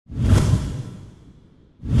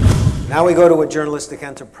Now we go to a journalistic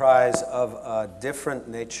enterprise of a different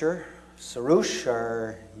nature. Suroosh,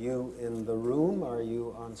 are you in the room? Are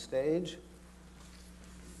you on stage?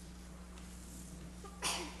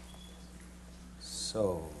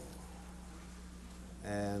 So,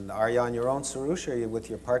 and are you on your own, Suroosh? Are you with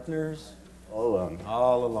your partners? All alone.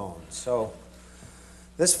 All alone. So,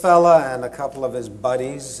 this fella and a couple of his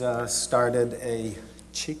buddies started a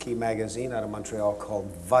cheeky magazine out of Montreal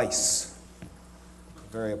called Vice.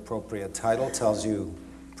 Very appropriate title, tells you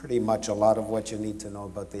pretty much a lot of what you need to know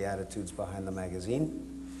about the attitudes behind the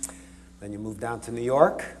magazine. Then you move down to New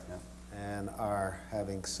York and are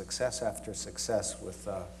having success after success with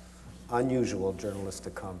unusual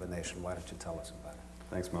journalistic combination. Why don't you tell us about it?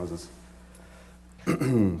 Thanks, Moses.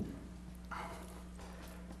 We'll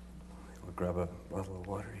grab a bottle of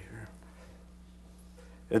water here.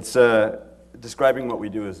 It's describing what we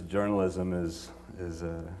do as journalism is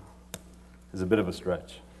a bit of a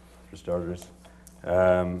stretch, for starters.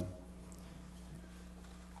 You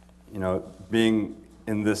know, being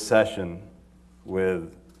in this session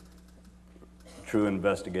with true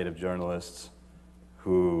investigative journalists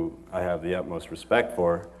who I have the utmost respect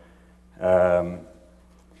for, I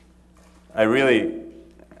really,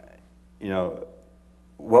 you know,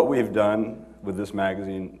 what we've done with this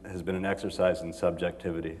magazine has been an exercise in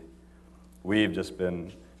subjectivity. We've just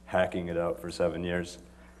been hacking it out for 7 years.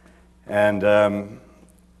 And,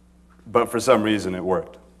 but for some reason it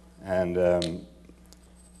worked. And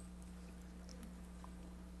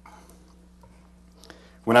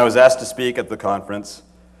when I was asked to speak at the conference,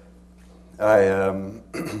 I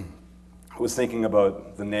was thinking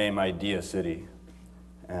about the name IdeaCity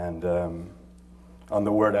and on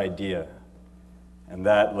the word idea. And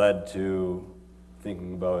that led to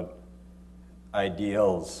thinking about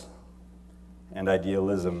ideals and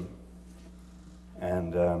idealism.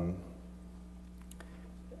 And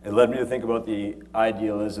it led me to think about the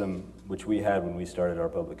idealism which we had when we started our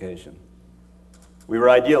publication. We were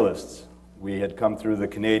idealists. We had come through the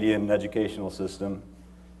Canadian educational system.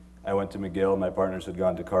 I went to McGill, my partners had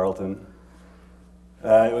gone to Carleton.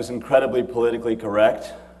 It was incredibly politically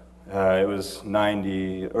correct. It was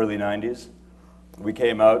early 90s. We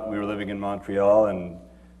came out, we were living in Montreal, and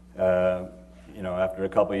you know, after a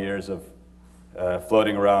couple of years of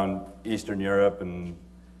floating around Eastern Europe and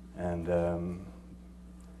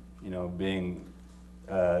you know, being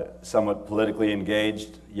somewhat politically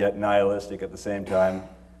engaged, yet nihilistic at the same time,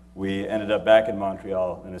 we ended up back in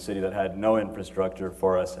Montreal, in a city that had no infrastructure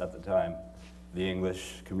for us at the time. The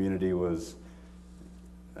English community was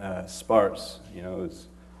sparse, you know,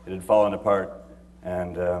 it had fallen apart,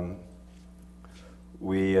 and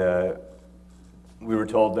we were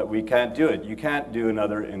told that we can't do it. You can't do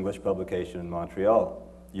another English publication in Montreal.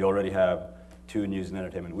 You already have 2 news and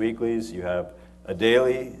entertainment weeklies, you have a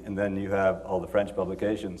daily, and then you have all the French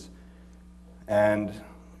publications. And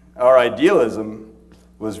our idealism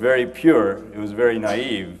was very pure, it was very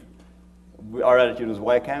naive. Our attitude was,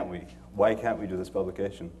 why can't we? Why can't we do this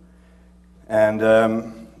publication? And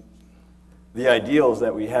the ideals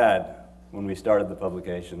that we had when we started the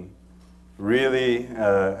publication really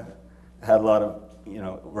had a lot of, you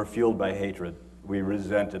know, were fueled by hatred. We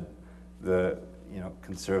resented the, you know,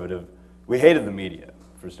 conservative. We hated the media,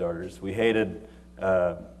 for starters. We hated,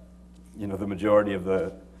 you know, the majority of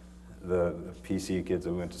the PC kids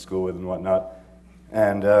that we went to school with and whatnot.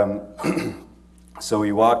 And so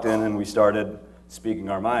we walked in and we started speaking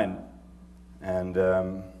our mind. And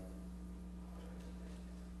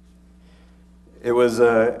it was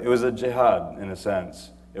a jihad, in a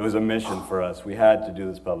sense. It was a mission for us. We had to do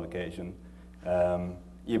this publication,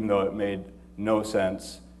 even though it made no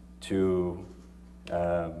sense to,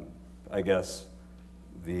 I guess,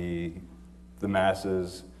 the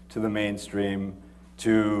masses, to the mainstream,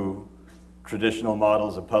 to traditional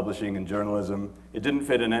models of publishing and journalism. It didn't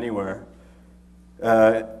fit in anywhere.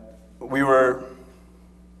 We were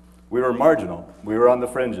marginal. We were on the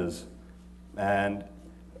fringes. And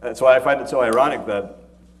so I find it so ironic that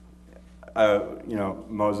you know,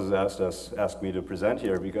 Moses asked me to present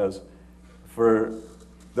here, because for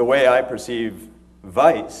the way I perceive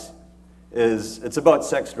Vice is it's about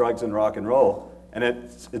sex, drugs, and rock and roll, and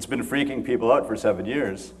it's been freaking people out for 7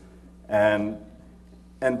 years, and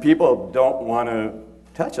people don't want to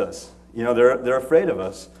touch us. You know, they're afraid of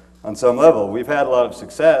us on some level. We've had a lot of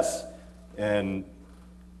success in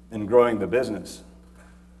growing the business,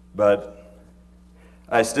 but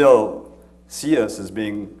I still see us as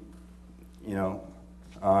being, you know,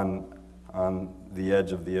 on the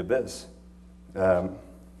edge of the abyss.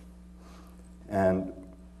 And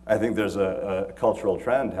I think there's a cultural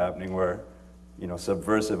trend happening where,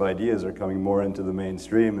 subversive ideas are coming more into the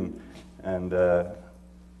mainstream, and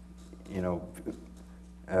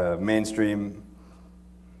mainstream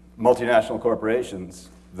multinational corporations,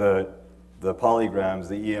 the Polygrams,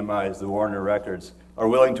 the EMIs, the Warner Records, are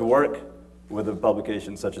willing to work with a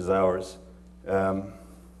publication such as ours. But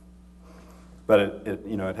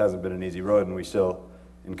it hasn't been an easy road, and we still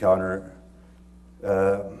encounter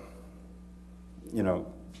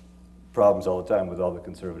problems all the time with all the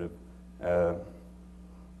conservative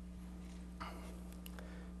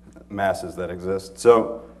masses that exist.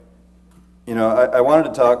 So, I wanted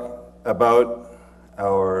to talk about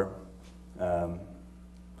our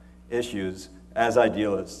issues as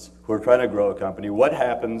idealists who are trying to grow a company. What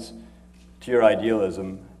happens to your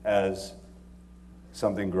idealism as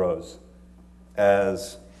something grows?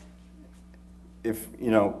 As if,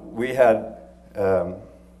 we had an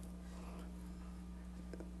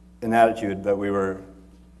attitude that we were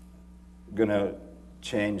going to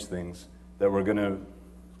change things, that we're going to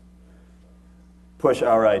push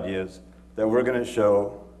our ideas, that we're going to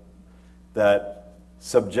show that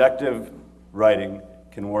subjective writing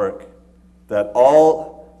can work, that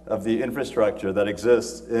all of the infrastructure that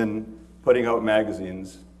exists in putting out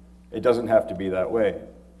magazines, it doesn't have to be that way.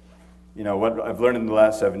 What I've learned in the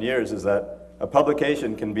last 7 years is that a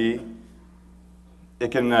publication can be,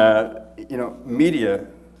 media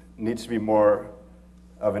needs to be more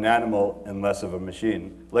of an animal and less of a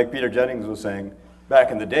machine. Like Peter Jennings was saying,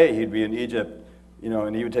 back in the day, he'd be in Egypt,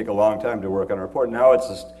 and he would take a long time to work on a report. Now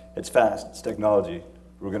it's fast, it's technology.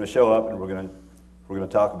 We're going to show up and we're going to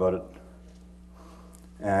talk about it.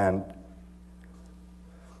 And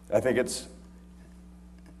I think it's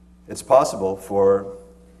possible for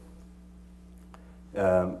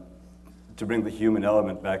to bring the human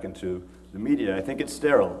element back into the media. I think it's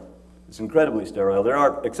sterile. It's incredibly sterile. There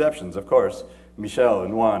are exceptions, of course. Michel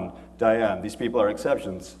and Juan, Diane, these people are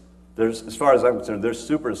exceptions. As far as I'm concerned, there's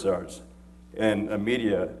superstars in a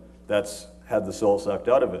media that's had the soul sucked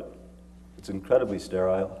out of it. It's incredibly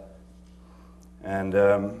sterile. And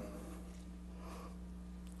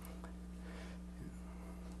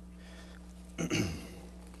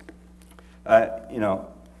I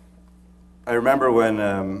remember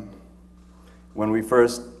when we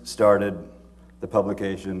first started the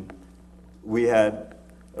publication, we had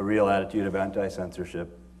a real attitude of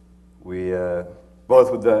anti-censorship. We,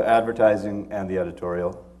 both with the advertising and the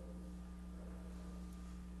editorial,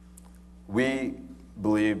 we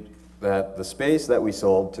believed that the space that we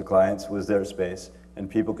sold to clients was their space, and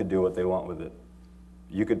people could do what they want with it.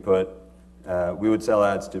 You could put, we would sell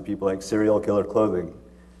ads to people like Serial Killer Clothing,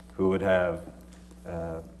 who would have,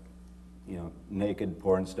 naked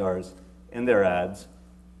porn stars in their ads,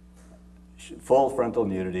 full frontal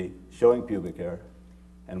nudity, showing pubic hair.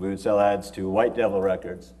 And we would sell ads to White Devil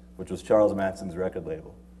Records, which was Charles Manson's record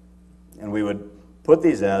label. And we would put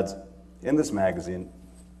these ads in this magazine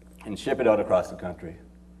and ship it out across the country.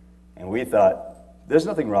 And we thought, there's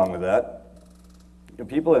nothing wrong with that.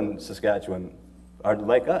 People in Saskatchewan are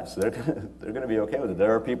like us. They're going to be okay with it.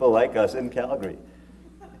 There are people like us in Calgary,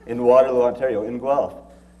 in Waterloo, Ontario, in Guelph.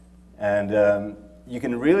 And you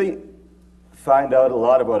can really find out a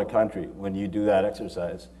lot about a country when you do that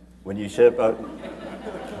exercise, when you ship out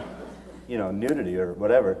nudity or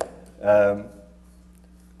whatever,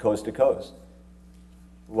 coast to coast.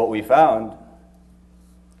 What we found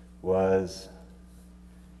was,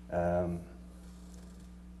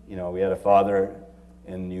 we had a father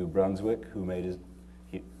in New Brunswick who made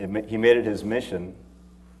he made it his mission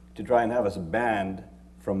to try and have us banned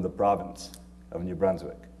from the province of New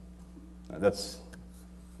Brunswick. It's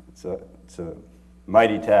a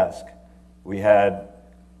mighty task. We had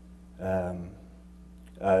a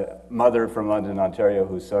mother from London, Ontario,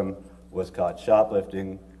 whose son was caught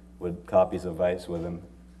shoplifting with copies of Vice with him,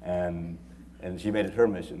 and she made it her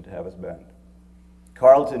mission to have us banned.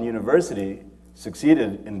 Carleton University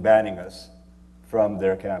succeeded in banning us from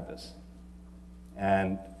their campus.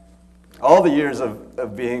 And all the years of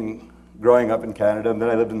growing up in Canada, and then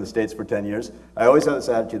I lived in the States for 10 years, I always had this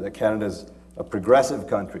attitude that Canada's a progressive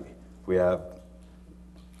country. We have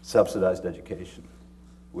subsidized education.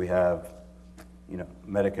 We have,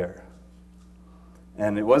 Medicare.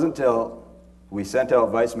 And it wasn't until we sent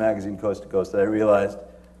out Vice magazine coast to coast that I realized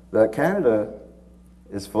that Canada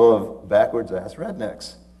is full of backwards-ass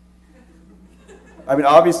rednecks. I mean,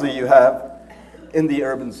 obviously you have, in the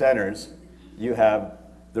urban centers, you have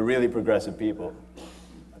the really progressive people.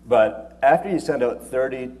 But after you send out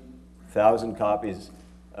 30,000 copies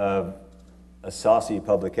of a saucy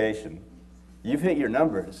publication, you've hit your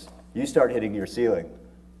numbers. You start hitting your ceiling.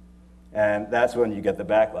 And that's when you get the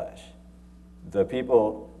backlash. The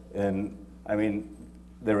people in, I mean,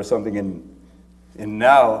 there was something in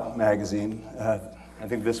Now magazine, I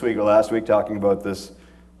think this week or last week, talking about this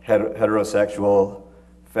heterosexual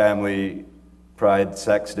family pride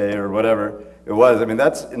sex day or whatever it was. I mean,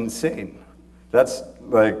 that's insane. That's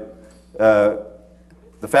like,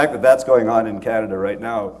 the fact that that's going on in Canada right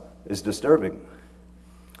now is disturbing.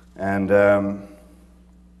 And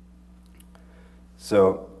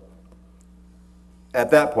so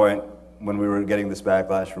at that point, when we were getting this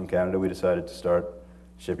backlash from Canada, we decided to start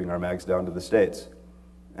shipping our mags down to the States.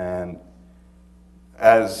 And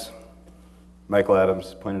as Michael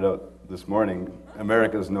Adams pointed out this morning,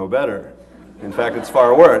 America's no better. In fact, it's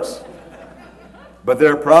far worse. But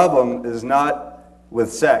their problem is not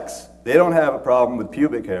with sex. They don't have a problem with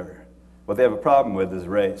pubic hair. What they have a problem with is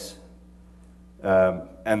race.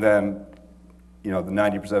 And then, you know, the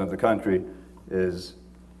 90% of the country is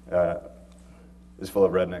full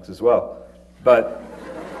of rednecks as well. But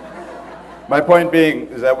my point being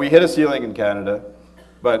is that we hit a ceiling in Canada,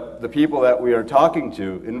 but the people that we are talking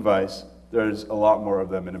to in Vice, there's a lot more of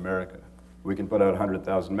them in America. We can put out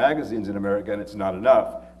 100,000 magazines in America and it's not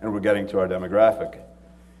enough, and we're getting to our demographic.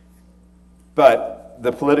 But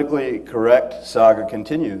the politically correct saga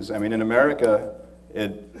continues. I mean, in America,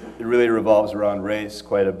 it really revolves around race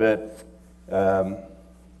quite a bit. You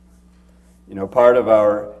know, part of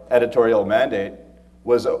our editorial mandate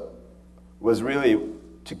was really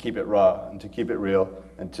to keep it raw and to keep it real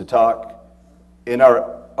and to talk in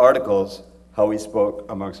our articles how we spoke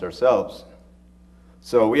amongst ourselves.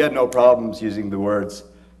 So we had no problems using the words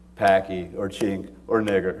packy or chink or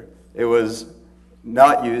nigger. It was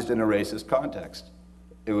not used in a racist context.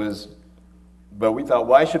 But we thought,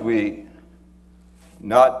 why should we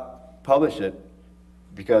not publish it?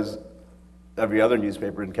 Because every other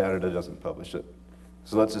newspaper in Canada doesn't publish it.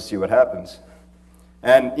 So let's just see what happens.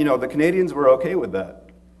 And, you know, the Canadians were okay with that.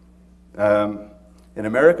 In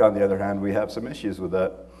America, on the other hand, we have some issues with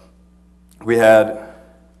that. We had,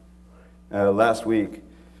 last week,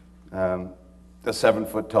 a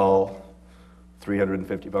 7-foot-tall,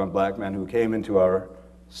 350-pound black man who came into our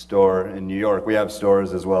store in New York. We have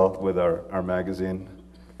stores as well with our magazine.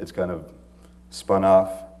 It's kind of spun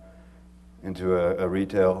off into a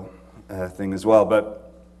retail thing as well.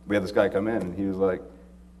 But we had this guy come in, and he was like,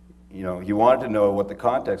 you know, he wanted to know what the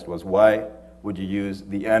context was. Why would you use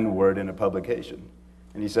the N word in a publication?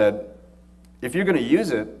 And he said, if you're going to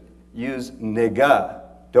use it, use nigga,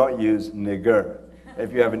 don't use nigger.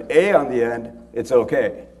 If you have an A on the end, it's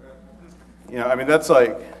okay. You know, I mean, that's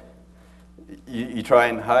like, you try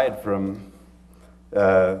and hide from,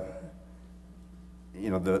 you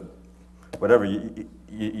know, whatever,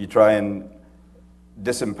 you try and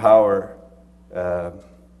disempower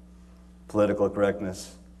political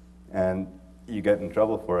correctness, and you get in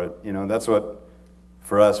trouble for it. You know, that's what,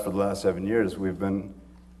 for us, for the last 7 years, we've been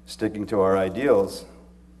sticking to our ideals,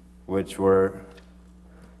 which were,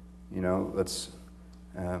 you know,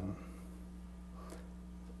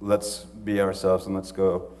 let's be ourselves and let's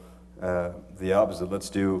go the opposite. Let's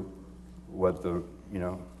do what the, you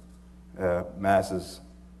know, masses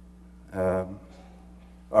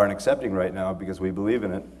aren't accepting right now because we believe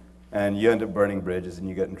in it. And you end up burning bridges and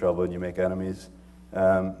you get in trouble and you make enemies.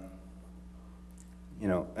 You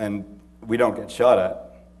know, and we don't get shot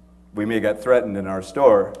at. We may get threatened in our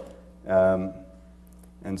store.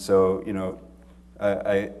 And so, you know,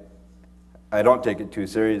 I don't take it too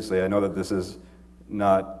seriously. I know that this is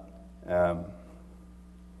not, you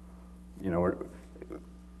know,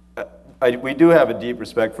 we do have a deep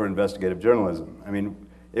respect for investigative journalism. I mean,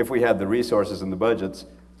 if we had the resources and the budgets,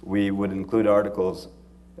 we would include articles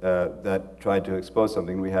that tried to expose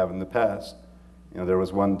something we have in the past. You know, there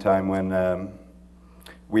was one time when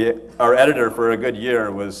our editor for a good year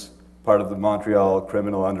was part of the Montreal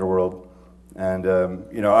criminal underworld. And,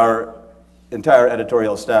 you know, our entire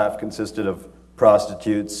editorial staff consisted of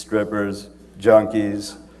prostitutes, strippers,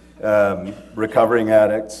 junkies, recovering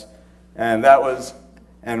addicts. And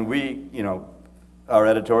we, you know, our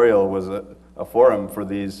editorial was a forum for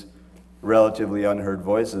these relatively unheard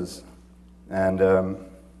voices. And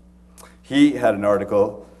he had an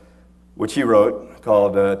article which he wrote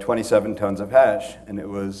called 27 Tons of Hash, and it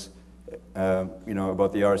was, you know,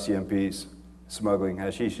 about the RCMP's smuggling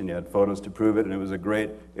hashish, and he had photos to prove it, and it was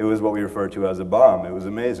what we refer to as a bomb. It was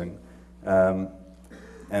amazing. And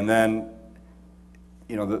then,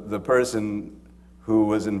 you know, the person who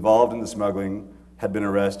was involved in the smuggling had been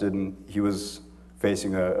arrested, and he was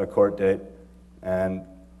facing a court date, and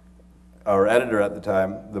our editor at the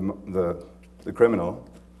time, the criminal,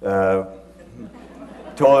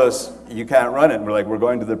 told us, you can't run it. And we're like, we're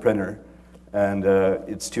going to the printer, and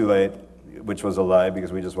it's too late. which was a lie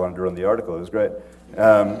because we just wanted to run the article. It was great.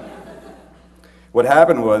 What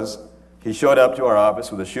happened was he showed up to our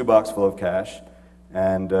office with a shoebox full of cash,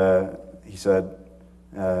 and he said,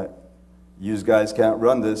 "You guys can't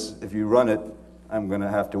run this. If you run it, I'm going to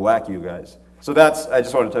have to whack you guys." So I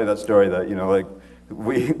just want to tell you that story, that, you know, like,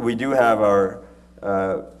 we do have our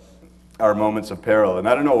moments of peril, and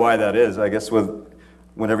I don't know why that is. I guess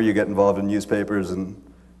whenever you get involved in newspapers and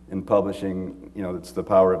in publishing, you know, it's the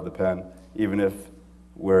power of the pen, even if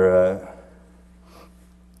we're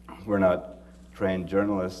not trained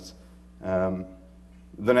journalists. The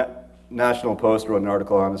National Post wrote an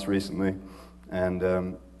article on us recently, and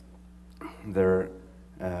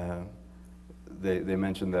they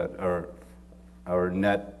mentioned that our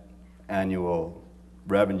net annual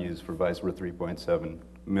revenues for Vice were 3.7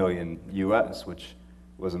 million US, which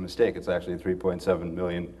was a mistake. It's actually 3.7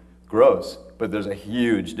 million gross, but there's a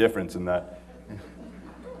huge difference in that.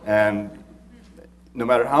 And no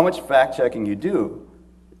matter how much fact-checking you do,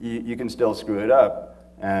 you can still screw it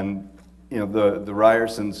up. And you know, the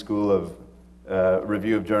Ryerson School of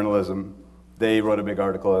Review of Journalism, they wrote a big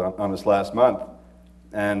article on us last month,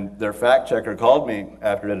 and their fact-checker called me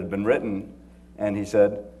after it had been written, and he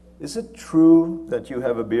said, "Is it true that you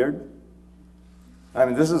have a beard?" I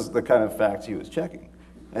mean, this is the kind of facts he was checking.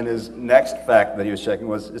 And his next fact that he was checking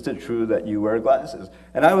was, "Is it true that you wear glasses?"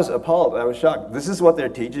 And I was appalled. I was shocked. This is what they're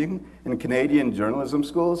teaching in Canadian journalism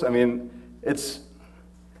schools? I mean, it's,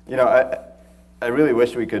 you know, I really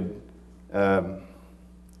wish we could, you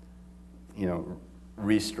know,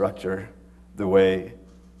 restructure the way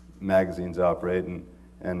magazines operate. And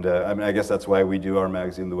I mean, I guess that's why we do our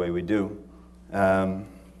magazine the way we do.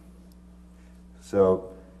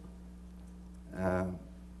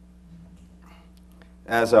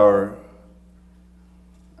 As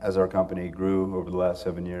our company grew over the last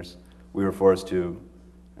 7 years, we were forced to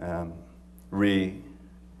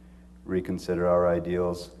reconsider our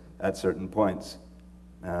ideals at certain points,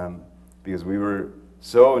 because we were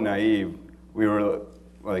so naive. We were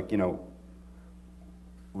like, you know,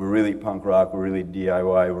 we're really punk rock, we're really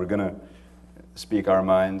DIY, we're gonna speak our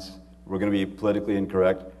minds, we're gonna be politically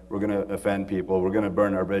incorrect, we're gonna offend people, we're gonna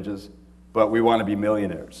burn our bridges, but we want to be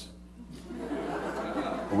millionaires.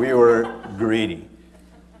 We were greedy.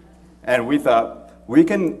 And we thought, we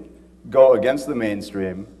can go against the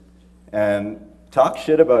mainstream and talk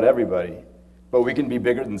shit about everybody, but we can be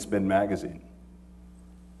bigger than Spin Magazine.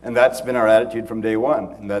 And that's been our attitude from day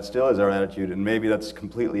one, and that still is our attitude, and maybe that's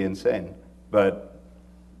completely insane. But,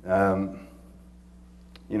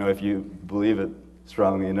 you know, if you believe it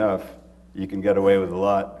strongly enough, you can get away with a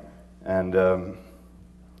lot. And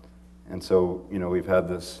so, you know, we've had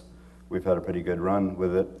a pretty good run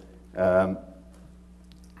with it.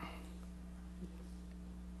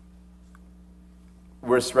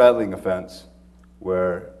 We're straddling a fence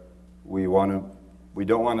where we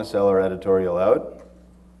don't want to sell our editorial out,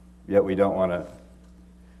 yet we don't want to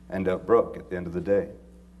end up broke at the end of the day.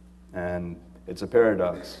 And it's a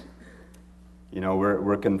paradox. You know,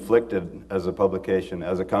 we're conflicted as a publication,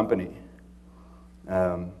 as a company.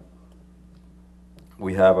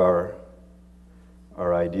 We have our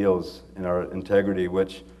ideals and our integrity,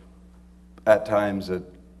 which at times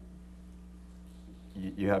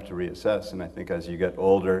you have to reassess. And I think as you get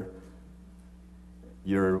older,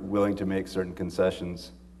 you're willing to make certain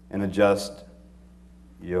concessions and adjust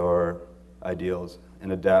your ideals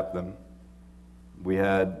and adapt them. We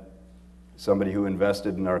had somebody who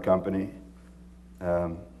invested in our company.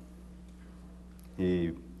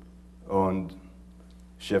 He owned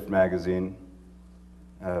Shift magazine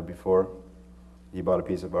before. He bought a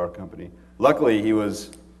piece of our company. Luckily, he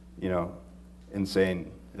was, you know,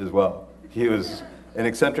 insane as well. He was an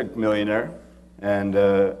eccentric millionaire, and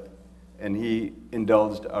he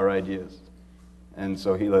indulged our ideas. And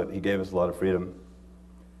so he gave us a lot of freedom.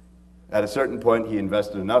 At a certain point, he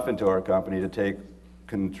invested enough into our company to take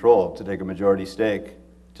control, to take a majority stake,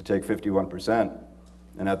 to take 51%.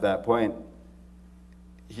 And at that point,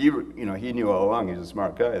 he knew all along, he was a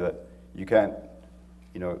smart guy, that you can't,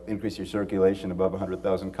 you know, increase your circulation above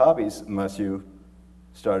 100,000 copies unless you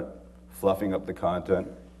start fluffing up the content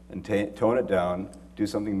and tone it down, do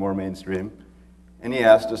something more mainstream. And he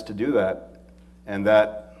asked us to do that, and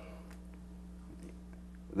that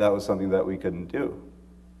was something that we couldn't do.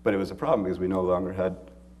 But it was a problem because we no longer had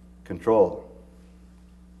control.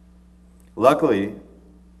 Luckily,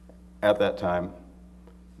 at that time,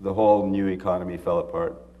 the whole new economy fell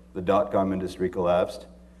apart. The dot-com industry collapsed,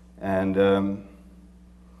 and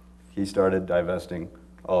he started divesting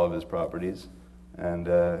all of his properties,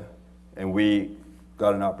 and we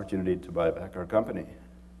got an opportunity to buy back our company.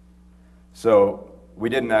 So we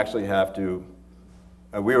didn't actually have to,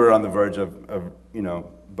 we were on the verge of you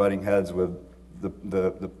know, butting heads with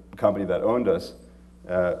the company that owned us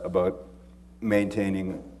about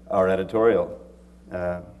maintaining our editorial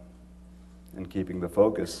and keeping the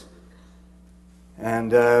focus.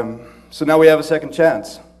 And so now we have a second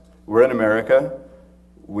chance. We're in America.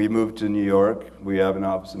 We moved to New York. We have an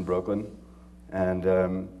office in Brooklyn, and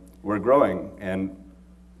we're growing. And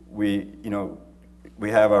we, you know, we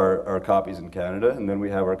have our copies in Canada, and then we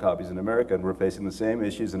have our copies in America, and we're facing the same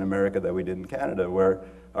issues in America that we did in Canada, where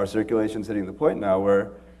our circulation's hitting the point now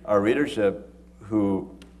where our readership, who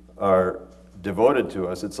are devoted to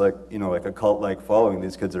us, it's like, you know, like a cult-like following.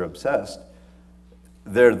 These kids are obsessed.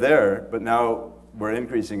 They're there, but now we're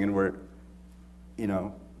increasing, and we're, you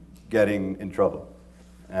know, getting in trouble.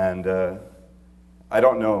 And I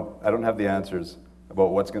don't know. I don't have the answers about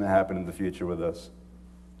what's going to happen in the future with us.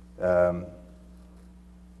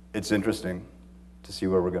 It's interesting to see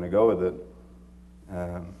where we're going to go with it.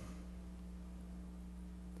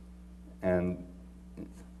 And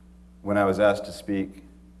when I was asked to speak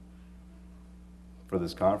for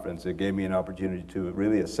this conference, it gave me an opportunity to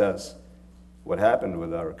really assess what happened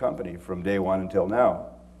with our company from day one until now.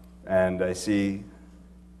 And I see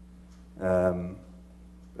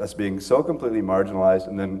us being so completely marginalized,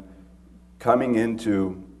 and then coming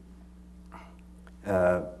into,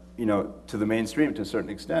 you know, to the mainstream to a certain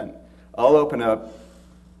extent. I'll open up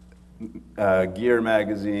Gear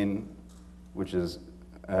magazine, which is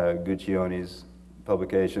Guccioni's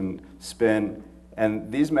publication, Spin,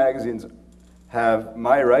 and these magazines have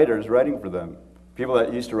my writers writing for them. People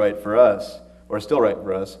that used to write for us, or still write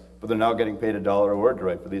for us, but they're now getting paid $1 a word to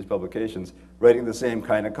write for these publications, writing the same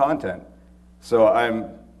kind of content. So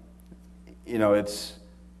I'm, you know, it's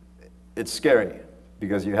scary,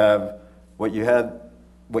 because you have what you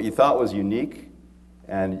thought was unique,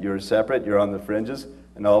 and you're separate, you're on the fringes,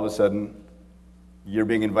 and all of a sudden, you're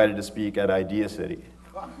being invited to speak at IdeaCity.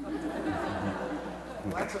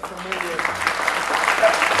 That's a familiar...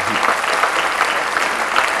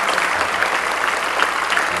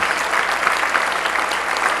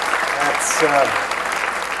 That's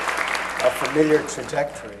a familiar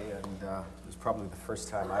trajectory, and it's probably the first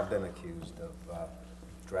time I've been accused of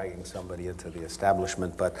dragging somebody into the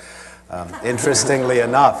establishment. But interestingly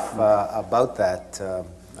enough, about that,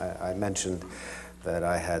 I mentioned that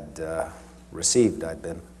I had I'd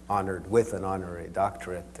been honored with an honorary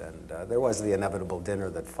doctorate, and there was the inevitable dinner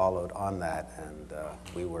that followed on that, and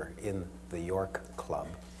we were in the York Club,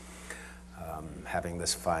 having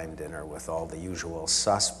this fine dinner with all the usual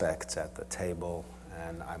suspects at the table.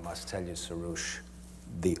 And I must tell you, Suroosh,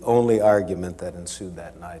 the only argument that ensued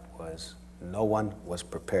that night was no one was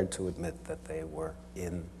prepared to admit that they were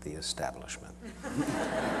in the establishment.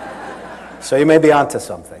 So you may be onto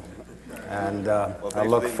something. And I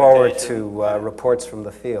look forward to reports from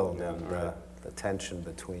the field, and the tension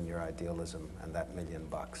between your idealism and that $1 million.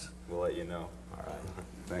 We'll let you know. All right.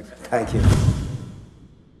 Thanks. Thank you.